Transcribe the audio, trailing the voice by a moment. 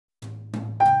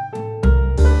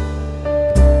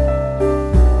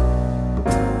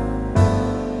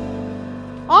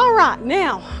right,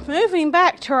 now moving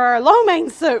back to our lo mein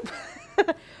soup.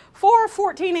 4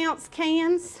 14-ounce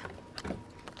cans.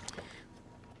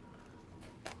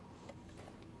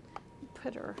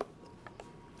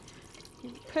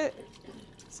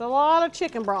 It's a lot of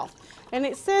chicken broth, and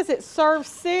it says it serves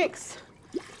 6.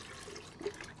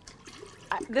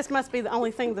 This must be the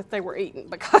only thing that they were eating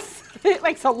because it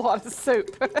makes a lot of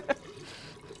soup.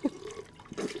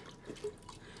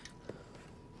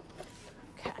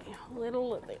 Okay, a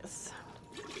little of this.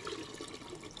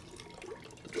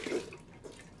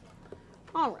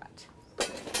 All right.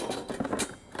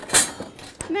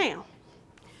 Now,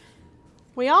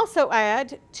 we also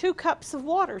add 2 cups of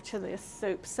water to this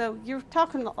soup. So you're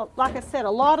talking, like I said,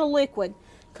 a lot of liquid.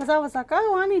 Because I was like,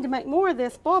 oh, I need to make more of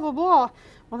this, blah, blah, blah.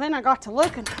 Well, then I got to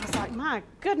looking, I was like, my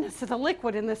goodness, the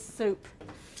liquid in this soup.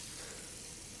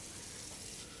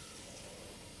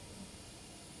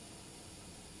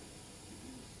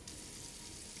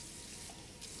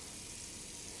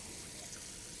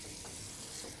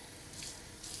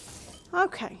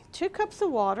 Okay, 2 cups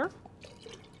of water.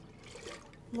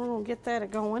 We're going to get that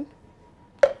going.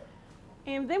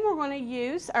 And then we're going to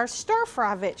use our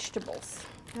stir-fry vegetables.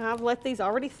 Now, I've let these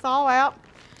already thaw out.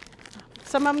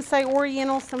 Some of them say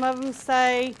Oriental, some of them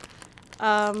say,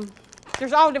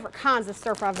 there's all different kinds of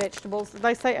stir-fry vegetables.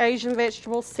 They say Asian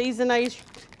vegetables, seasoned Asian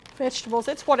vegetables.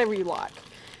 It's whatever you like.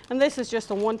 And this is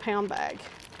just a 1-pound bag.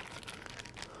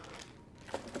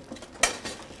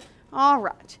 All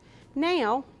right.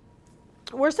 Now,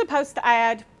 we're supposed to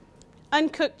add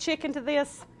uncooked chicken to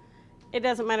this. It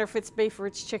doesn't matter if it's beef or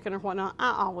it's chicken or whatnot.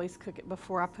 I always cook it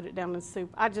before I put it down in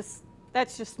soup.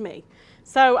 That's just me.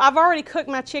 So I've already cooked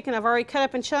my chicken. I've already cut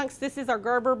up in chunks. This is our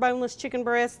Gerber boneless chicken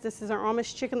breast. This is our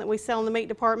Amish chicken that we sell in the meat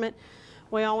department.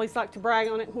 We always like to brag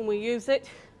on it when we use it.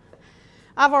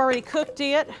 I've already cooked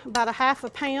it about a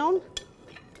 1/2 pound.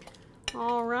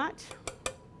 All right.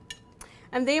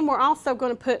 And then we're also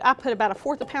going to I put about a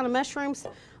 1/4 pound of mushrooms.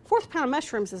 1/4 pound of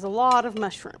mushrooms is a lot of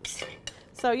mushrooms.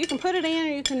 So you can put it in or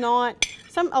you cannot.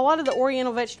 A lot of the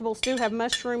Oriental vegetables do have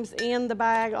mushrooms in the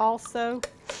bag also.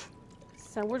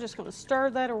 So we're just going to stir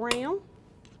that around.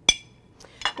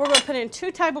 We're going to put in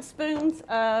 2 tablespoons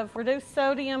of reduced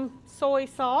sodium soy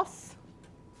sauce.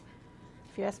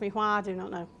 If you ask me why, I do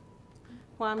not know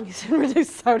why I'm using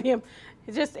reduced sodium.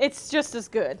 It's just as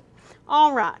good.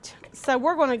 All right, so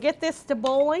we're going to get this to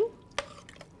boiling.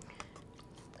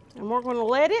 And we're going to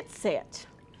let it sit.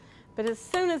 But as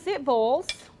soon as it boils,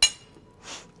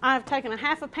 I've taken a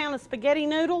 1/2 pound of spaghetti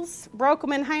noodles, broke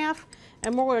them in half,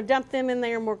 and we're going to dump them in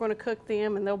there and we're going to cook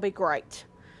them and they'll be great.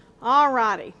 All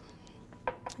righty.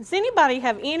 Does anybody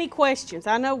have any questions?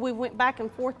 I know we went back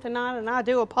and forth tonight and I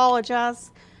do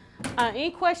apologize.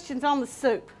 Any questions on the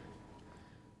soup?